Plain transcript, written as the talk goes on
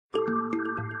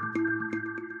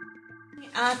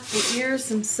at the ears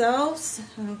themselves.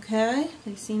 Okay,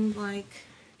 they seem like...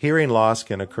 Hearing loss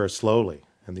can occur slowly,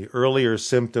 and the earlier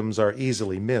symptoms are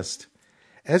easily missed.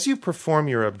 As you perform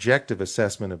your objective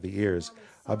assessment of the ears,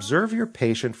 observe your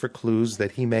patient for clues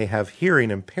that he may have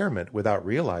hearing impairment without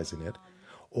realizing it,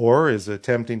 or is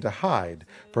attempting to hide,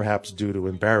 perhaps due to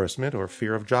embarrassment or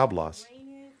fear of job loss.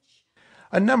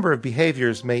 A number of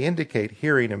behaviors may indicate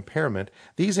hearing impairment.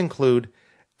 These include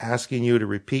asking you to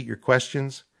repeat your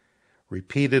questions,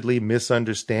 repeatedly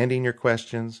misunderstanding your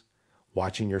questions,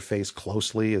 watching your face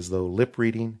closely as though lip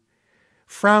reading,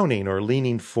 frowning or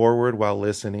leaning forward while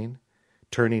listening,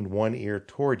 turning one ear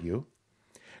toward you,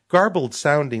 garbled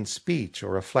sounding speech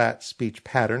or a flat speech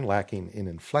pattern lacking in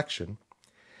inflection,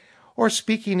 or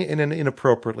speaking in an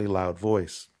inappropriately loud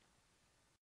voice.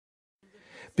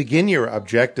 Begin your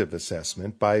objective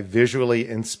assessment by visually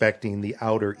inspecting the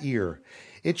outer ear.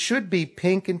 It should be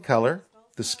pink in color,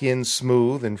 the skin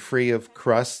smooth and free of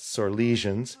crusts or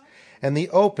lesions, and the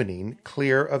opening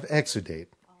clear of exudate,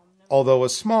 although a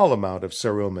small amount of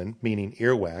cerumen, meaning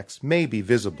earwax, may be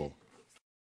visible.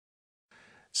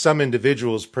 Some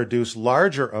individuals produce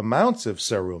larger amounts of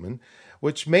cerumen,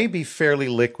 which may be fairly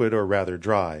liquid or rather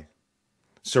dry.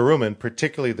 Cerumen,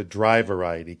 particularly the dry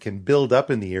variety, can build up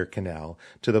in the ear canal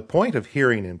to the point of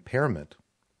hearing impairment.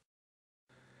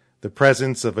 The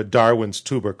presence of a Darwin's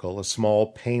tubercle, a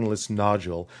small painless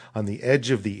nodule on the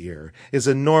edge of the ear, is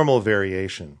a normal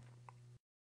variation.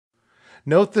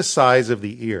 Note the size of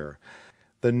the ear.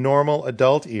 The normal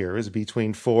adult ear is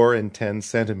between 4 and 10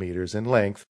 centimeters in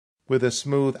length, with a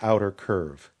smooth outer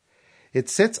curve. It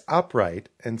sits upright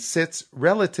and sits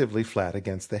relatively flat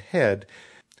against the head,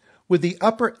 with the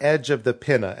upper edge of the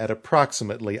pinna at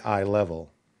approximately eye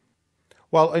level.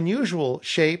 While unusual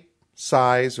shape,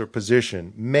 size, or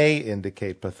position may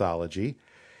indicate pathology,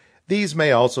 these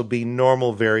may also be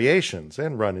normal variations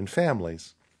and run in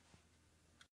families.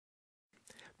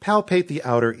 Palpate the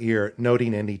outer ear,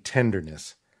 noting any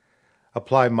tenderness.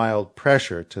 Apply mild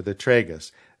pressure to the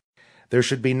tragus. There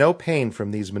should be no pain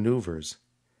from these maneuvers.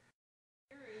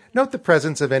 Note the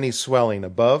presence of any swelling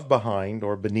above, behind,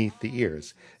 or beneath the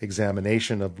ears.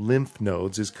 Examination of lymph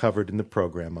nodes is covered in the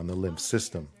program on the lymph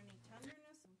system.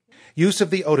 Use of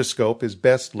the otoscope is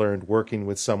best learned working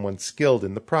with someone skilled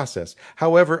in the process.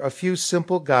 However, a few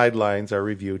simple guidelines are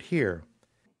reviewed here.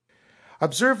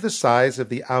 Observe the size of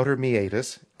the outer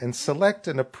meatus and select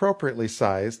an appropriately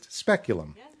sized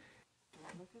speculum.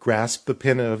 Grasp the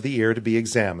pinna of the ear to be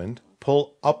examined.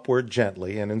 Pull upward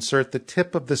gently and insert the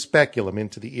tip of the speculum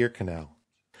into the ear canal.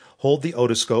 Hold the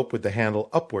otoscope with the handle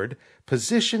upward,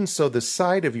 positioned so the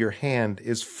side of your hand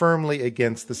is firmly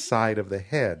against the side of the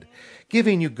head,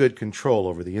 giving you good control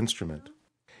over the instrument.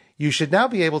 You should now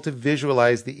be able to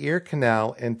visualize the ear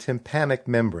canal and tympanic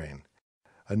membrane.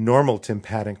 A normal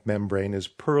tympanic membrane is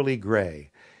pearly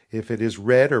gray. If it is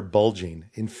red or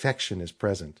bulging, infection is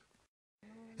present.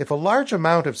 If a large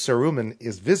amount of cerumen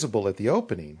is visible at the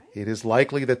opening, it is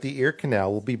likely that the ear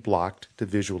canal will be blocked to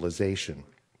visualization.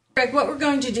 Greg, what we're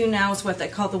going to do now is what they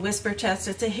call the whisper test.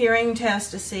 It's a hearing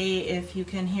test to see if you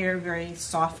can hear very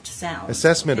soft sounds.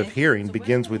 Assessment of hearing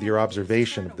begins with your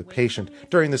observation of the patient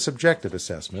during the subjective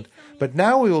assessment, but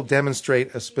now we will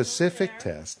demonstrate a specific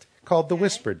test called the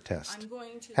whispered test.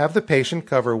 Have the patient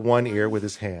cover one ear with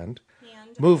his hand.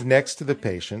 Move next to the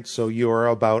patient so you are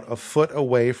about a foot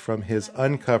away from his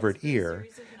uncovered ear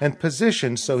and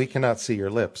positioned so he cannot see your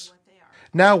lips.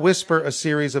 Now whisper a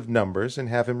series of numbers and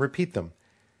have him repeat them.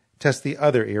 Test the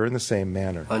other ear in the same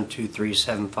manner. 1, 2, 3,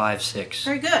 7, 5, 6.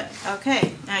 Very good.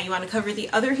 Okay. Now you want to cover the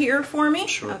other ear for me?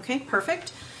 Sure. Okay,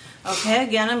 perfect. Okay,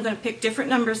 again, I'm going to pick different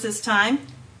numbers this time.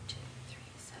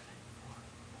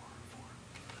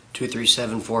 2, 3,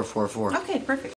 7, 4, 4, 4. Okay, perfect.